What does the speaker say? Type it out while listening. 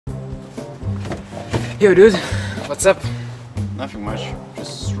Yo, dude, what's up? Nothing much,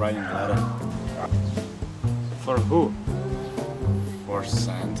 just writing a letter. For who? For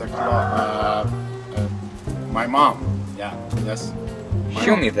Santa Claus. My mom. Yeah, yes.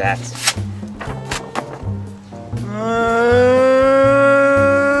 Show me that.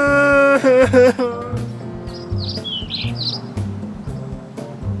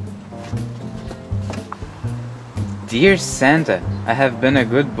 Dear Santa, I have been a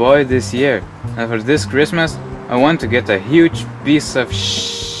good boy this year, and for this Christmas, I want to get a huge piece of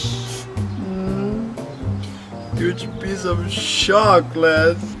Huge piece of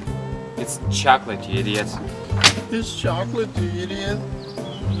chocolate. It's chocolate, you idiot. It's chocolate, you idiot.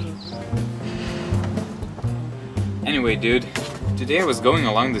 Anyway, dude, today I was going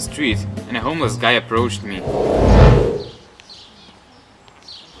along the street, and a homeless guy approached me.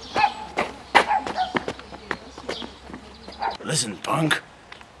 Listen, punk.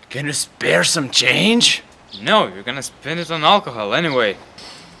 Can you spare some change? No, you're gonna spend it on alcohol anyway.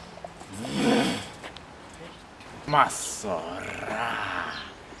 Masora.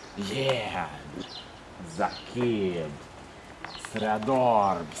 Yeah. Zakid.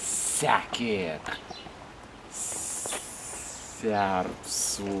 Sredorb. Sakid.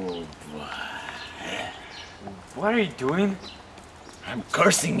 Serbsub. What are you doing? I'm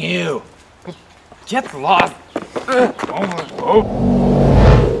cursing you. Get lost!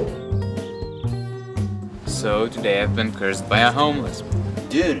 So today I've been cursed by a homeless.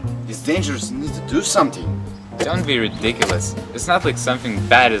 Dude, it's dangerous. You need to do something. Don't be ridiculous. It's not like something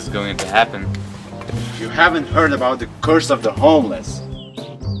bad is going to happen. You haven't heard about the curse of the homeless.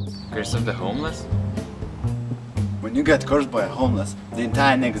 Curse of the homeless? When you get cursed by a homeless, the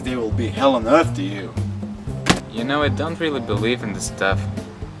entire next day will be hell on earth to you. You know, I don't really believe in this stuff.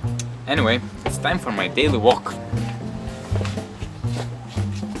 Anyway, it's time for my daily walk.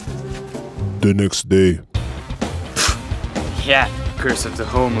 The next day. Yeah, curse of the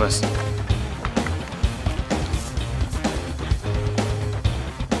homeless.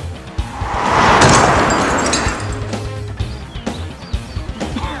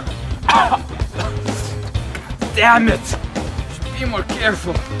 Damn it! Should be more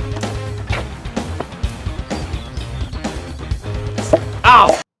careful.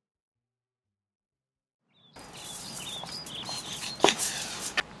 Ow!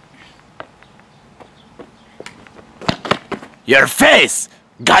 Your face!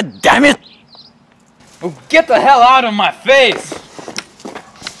 God damn it! Oh, get the hell out of my face!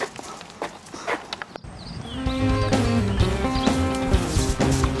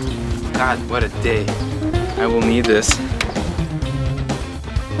 God, what a day. I will need this.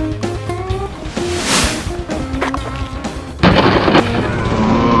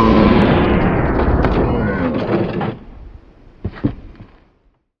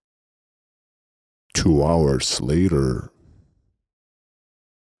 Two hours later.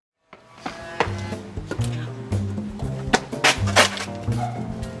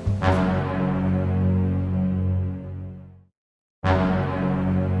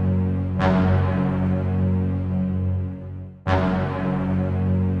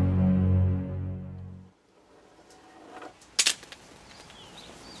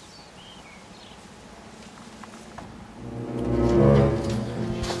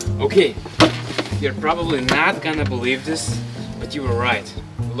 Okay, you're probably not gonna believe this, but you were right.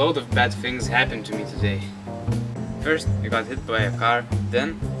 A load of bad things happened to me today. First, I got hit by a car,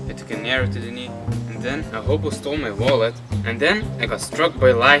 then I took an arrow to the knee, and then a hobo stole my wallet, and then I got struck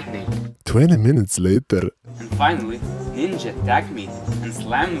by lightning. 20 minutes later. And finally, Ninja attacked me and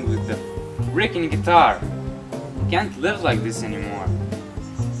slammed me with the freaking guitar. I can't live like this anymore.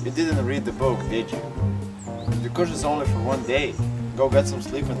 You didn't read the book, did you? The curse is only for one day. Go get some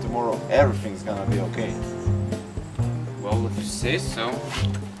sleep and tomorrow everything's gonna be okay. Well, if you say so.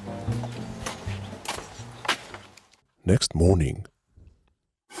 Next morning.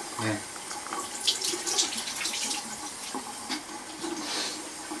 Yeah.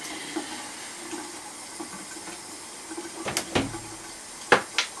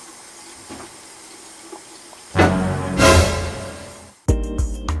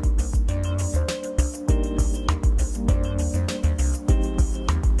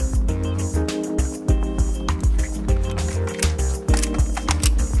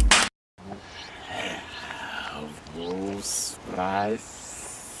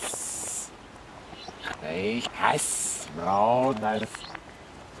 Preis. Ich hasse Brother.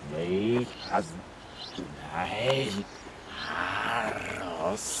 Ich hasse. Nein.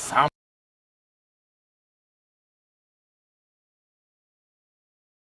 Sam.